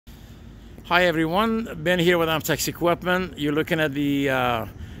Hi everyone, Ben here with Amtex Equipment. You're looking at the a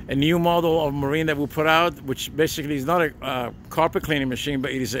new model of marine that we put out, which basically is not a carpet cleaning machine,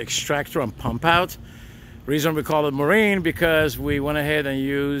 but it is an extractor and pump out. Reason we call it marine, because we went ahead and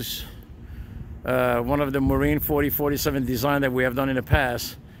used one of the Marine 4047 design that we have done in the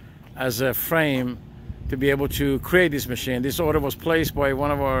past as a frame to be able to create this machine. This order was placed by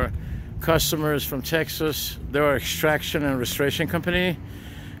one of our customers from Texas. They're an extraction and restoration company.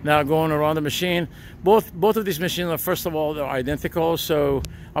 Now going around the machine, both of these machines are, first of all, they're identical, so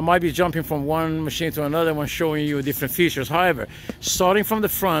I might be jumping from one machine to another one, showing you different features. However, starting from the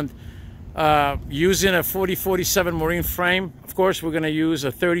front, using a 4047 marine frame, of course we're going to use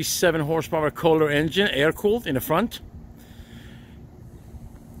a 37 horsepower Kohler engine, air-cooled in the front.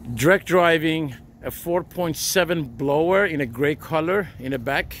 Direct driving a 4.7 blower in a gray color in the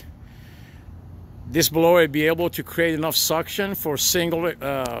back. This blower will be able to create enough suction for a single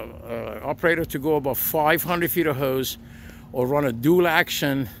operator to go about 500 feet of hose, or run a dual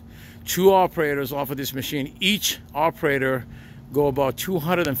action, 2 operators off of this machine. Each operator go about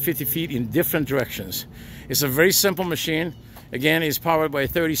 250 feet in different directions. It's a very simple machine. Again, it's powered by a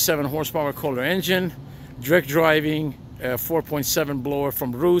 37 horsepower Kohler engine, direct driving, 4.7 blower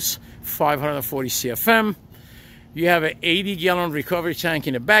from Roots, 540 CFM. You have an 80-gallon recovery tank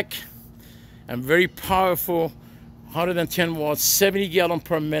in the back, and very powerful 110 watts, 70 gallon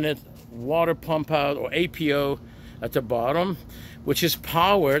per minute water pump out, or APO, at the bottom, which is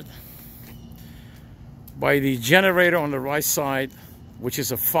powered by the generator on the right side, which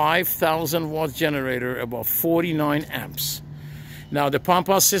is a 5,000 watt generator, about 49 amps. Now the pump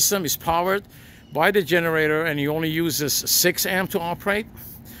out system is powered by the generator, and he only uses 6 amp to operate.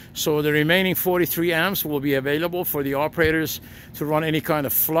 So the remaining 43 amps will be available for the operators to run any kind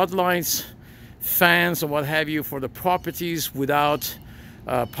of floodlights, fans, or what have you, for the properties without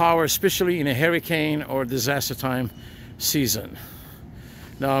power, especially in a hurricane or disaster time season.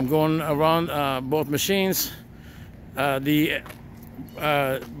 Now I'm going around both machines. The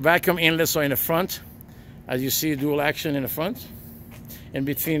vacuum inlets are in the front, as you see, dual action in the front, in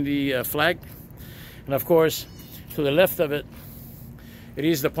between the flag. And of course, to the left of it, it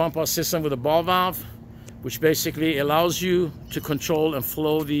is the pump out system with a ball valve, which basically allows you to control and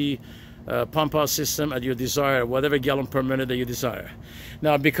flow the pump out system at your desire, whatever gallon per minute that you desire.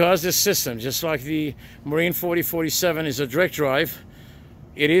 Now, because this system, just like the Marine 4047, is a direct drive,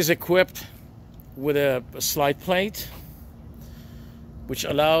 it is equipped with a slide plate, which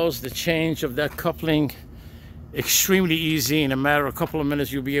allows the change of that coupling extremely easy. In a matter of a couple of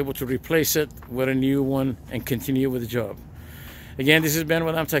minutes, you'll be able to replace it with a new one and continue with the job. Again, this has been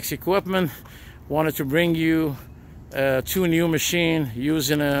with Amtex Equipment. Wanted to bring you 2 new machines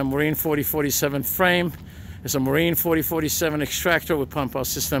using a Marine 4047 frame. It's a Marine 4047 extractor with pump out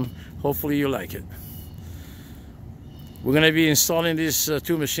system. Hopefully you like it. We're going to be installing these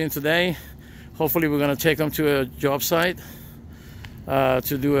 2 machines today. Hopefully we're going to take them to a job site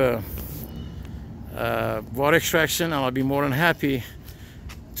to do a water extraction. I'll be more than happy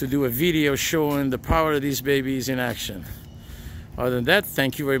to do a video showing the power of these babies in action. Other than that,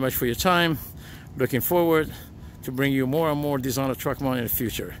 thank you very much for your time. Looking forward to bring you more and more designer truck mount in the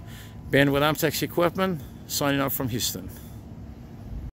future. Ben with Amtex Equipment, signing out from Houston.